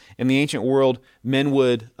spices. In the ancient world, men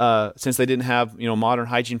would, since they didn't have modern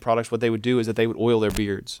hygiene products, what they would do is that they would oil their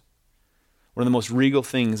beards. One of the most regal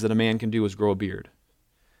things that a man can do is grow a beard.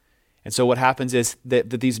 And so what happens is that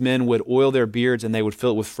these men would oil their beards and they would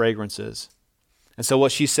fill it with fragrances. And so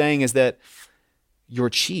what she's saying is that your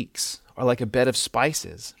cheeks are like a bed of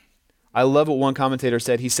spices. I love what one commentator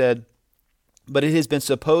said. He said, but it has been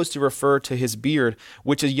supposed to refer to his beard,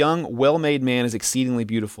 which a young, well-made man is exceedingly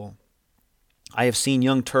beautiful. I have seen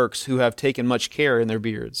young Turks who have taken much care in their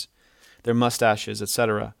beards, their mustaches,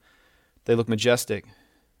 etc. They look majestic.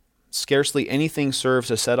 Scarcely anything serves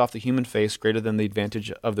to set off the human face greater than the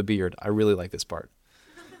advantage of the beard. I really like this part.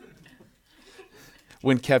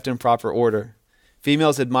 When kept in proper order.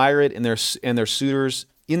 Females admire it in their suitors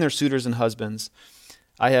and husbands.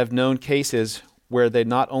 I have known cases where they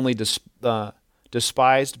not only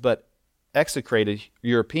despised but execrated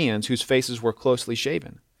Europeans whose faces were closely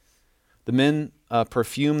shaven. The men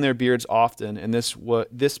perfume their beards often, and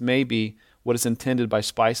this may be what is intended by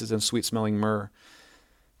spices and sweet-smelling myrrh.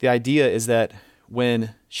 The idea is that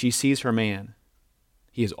when she sees her man,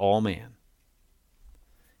 he is all man.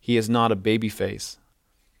 He is not a baby face.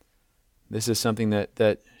 This is something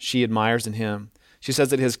that she admires in him. She says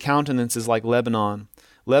that his countenance is like Lebanon.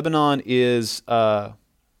 Lebanon is one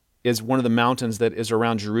of the mountains that is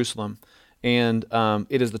around Jerusalem, and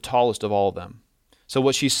it is the tallest of all of them. So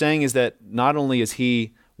what she's saying is that not only is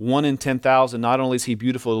he 1 in 10,000, not only is he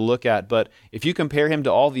beautiful to look at, but if you compare him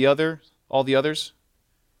to all the others,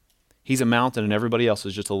 he's a mountain and everybody else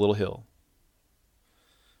is just a little hill.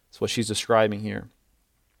 That's what she's describing here.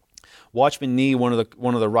 Watchman Nee, one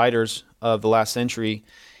of the writers of the last century,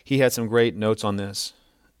 he had some great notes on this,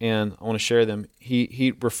 and I want to share them.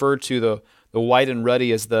 He referred to the white and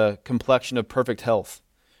ruddy as the complexion of perfect health.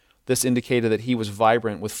 This indicated that he was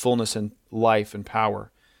vibrant with fullness and life and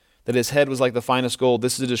power. That his head was like the finest gold.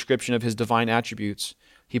 This is a description of his divine attributes.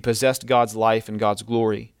 He possessed God's life and God's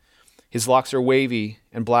glory. His locks are wavy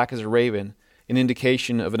and black as a raven, an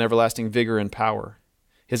indication of an everlasting vigor and power.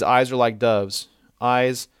 His eyes are like doves.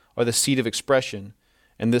 Eyes are the seat of expression,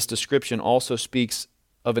 and this description also speaks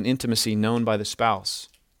of an intimacy known by the spouse.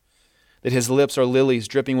 That his lips are lilies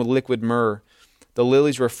dripping with liquid myrrh. The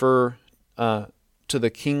lilies refer to the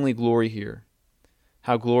kingly glory here.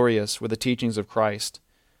 How glorious were the teachings of Christ.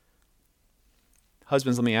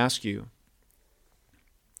 Husbands, let me ask you,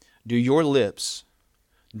 do your lips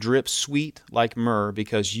drip sweet like myrrh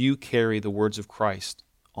because you carry the words of Christ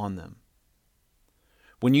on them?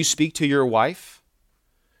 When you speak to your wife,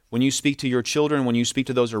 when you speak to your children, when you speak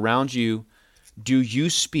to those around you, do you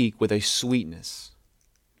speak with a sweetness?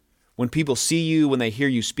 When people see you, when they hear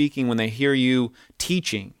you speaking, when they hear you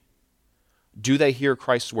teaching, do they hear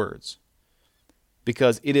Christ's words?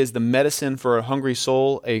 Because it is the medicine for a hungry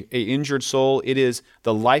soul, a injured soul. It is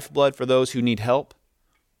the lifeblood for those who need help.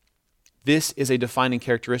 This is a defining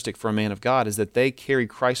characteristic for a man of God, is that they carry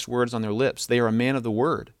Christ's words on their lips. They are a man of the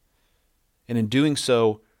word. And in doing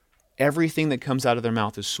so, everything that comes out of their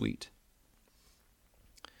mouth is sweet.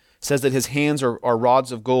 It says that his hands are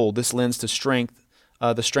rods of gold. This lends to strength,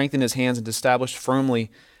 the strength in his hands, and to establish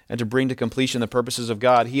firmly and to bring to completion the purposes of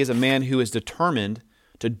God. He is a man who is determined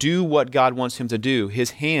to do what God wants him to do.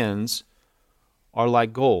 His hands are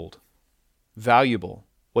like gold, valuable.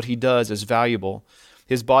 What he does is valuable.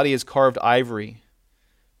 His body is carved ivory.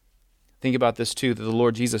 Think about this too, that the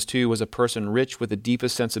Lord Jesus too was a person rich with the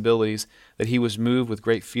deepest sensibilities, that he was moved with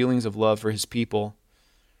great feelings of love for his people.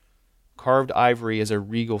 Carved ivory is a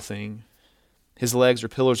regal thing. His legs are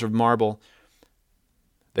pillars of marble.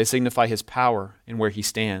 They signify his power and where he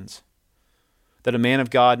stands. That a man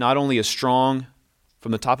of God not only is strong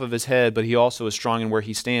from the top of his head, but he also is strong in where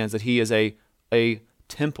he stands, that he is a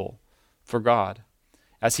temple for God.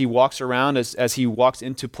 As he walks around, as he walks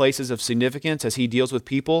into places of significance, as he deals with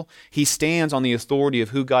people, he stands on the authority of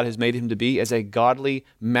who God has made him to be as a godly,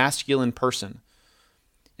 masculine person.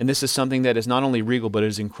 And this is something that is not only regal, but it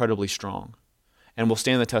is incredibly strong and will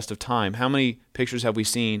stand the test of time. How many pictures have we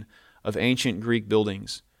seen of ancient Greek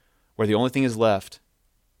buildings where the only thing is left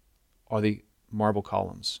are the marble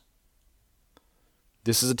columns?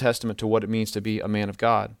 This is a testament to what it means to be a man of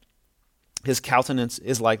God. His countenance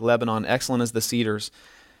is like Lebanon, excellent as the cedars.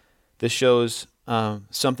 This shows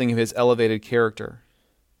something of his elevated character.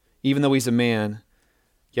 Even though he's a man,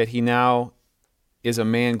 yet he now is a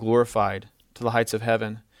man glorified to the heights of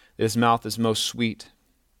heaven. His mouth is most sweet.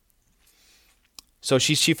 So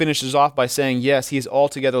she finishes off by saying, yes, he is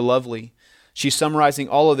altogether lovely. She's summarizing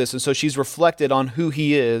all of this, and so she's reflected on who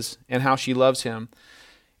he is and how she loves him.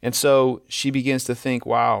 And so she begins to think,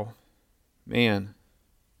 wow, man,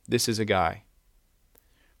 this is a guy.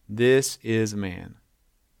 This is a man.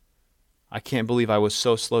 I can't believe I was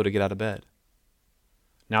so slow to get out of bed.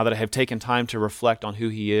 Now that I have taken time to reflect on who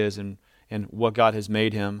he is and what God has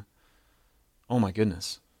made him, oh my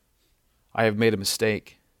goodness, I have made a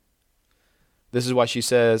mistake. This is why she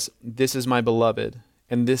says, this is my beloved,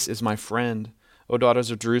 and this is my friend, O daughters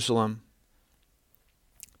of Jerusalem.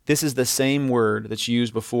 This is the same word that's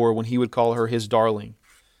used before when he would call her his darling,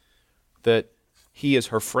 that he is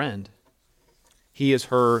her friend. He is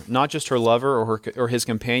her, not just her lover or his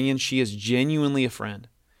companion, she is genuinely a friend.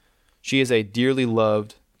 She is a dearly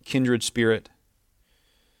loved, kindred spirit.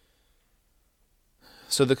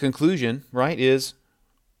 So the conclusion, right, is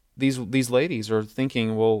these ladies are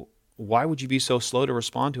thinking, well, why would you be so slow to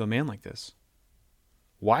respond to a man like this?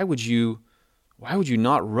 Why would you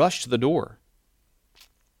not rush to the door?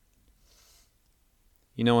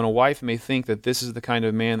 You know, and a wife may think that this is the kind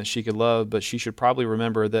of man that she could love, but she should probably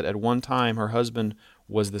remember that at one time her husband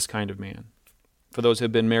was this kind of man. For those who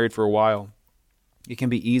have been married for a while, It can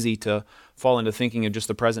be easy to fall into thinking of just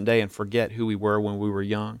the present day and forget who we were when we were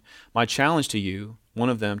young. My challenge to you, one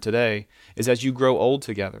of them today, is as you grow old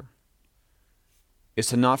together, is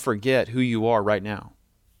to not forget who you are right now.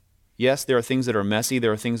 Yes, there are things that are messy,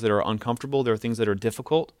 there are things that are uncomfortable, there are things that are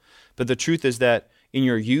difficult, but the truth is that in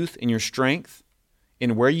your youth, in your strength,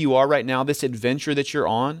 in where you are right now, this adventure that you're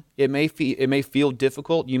on, it may feel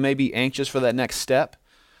difficult, you may be anxious for that next step,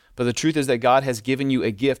 but the truth is that God has given you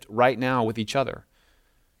a gift right now with each other.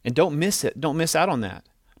 And don't miss it. Don't miss out on that.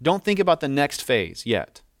 Don't think about the next phase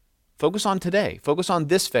yet. Focus on today. Focus on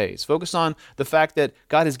this phase. Focus on the fact that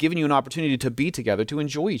God has given you an opportunity to be together, to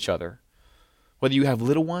enjoy each other. Whether you have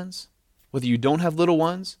little ones, whether you don't have little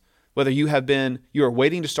ones, whether you are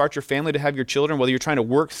waiting to start your family to have your children, whether you're trying to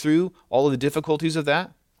work through all of the difficulties of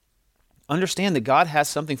that, understand that God has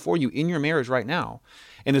something for you in your marriage right now.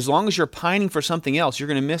 And as long as you're pining for something else, you're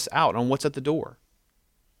going to miss out on what's at the door.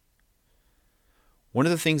 One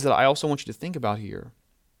of the things that I also want you to think about here,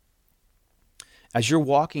 as you're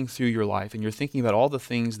walking through your life and you're thinking about all the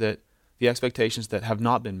things the expectations that have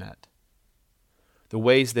not been met, the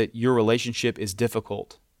ways that your relationship is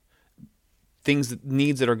difficult,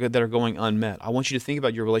 needs that are good that are going unmet, I want you to think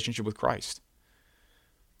about your relationship with Christ.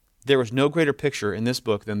 There was no greater picture in this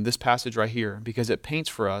book than this passage right here, because it paints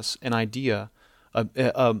for us an idea,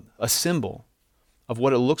 a symbol of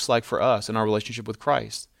what it looks like for us in our relationship with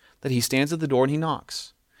Christ. That he stands at the door and he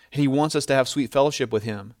knocks. And he wants us to have sweet fellowship with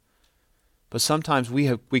him. But sometimes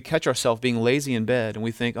we catch ourselves being lazy in bed and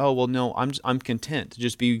we think, oh, well, no, I'm content to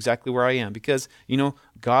just be exactly where I am. Because,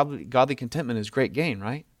 godly contentment is great gain,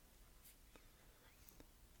 right?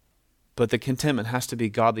 But the contentment has to be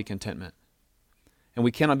godly contentment. And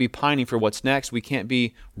we cannot be pining for what's next. We can't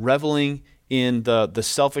be reveling in the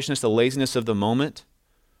selfishness, the laziness of the moment.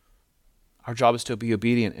 Our job is to be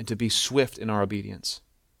obedient and to be swift in our obedience.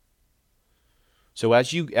 So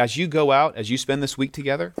as you go out, as you spend this week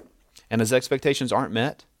together, and as expectations aren't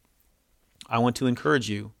met, I want to encourage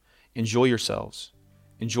you, enjoy yourselves,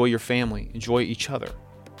 enjoy your family, enjoy each other.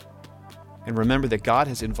 And remember that God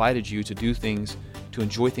has invited you to do things, to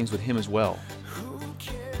enjoy things with him as well.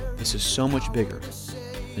 This is so much bigger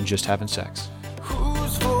than just having sex.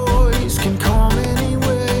 Whose voice can calm any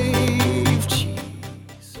wave,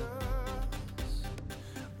 Jesus.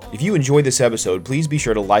 If you enjoyed this episode, please be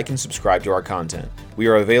sure to like and subscribe to our content. We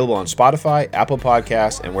are available on Spotify, Apple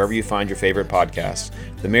Podcasts, and wherever you find your favorite podcasts.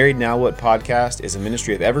 The Married Now What podcast is a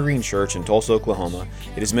ministry of Evergreen Church in Tulsa, Oklahoma.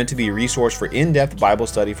 It is meant to be a resource for in-depth Bible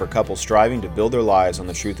study for couples striving to build their lives on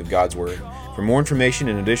the truth of God's Word. For more information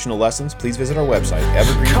and additional lessons, please visit our website,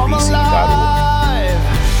 evergreenbc.org.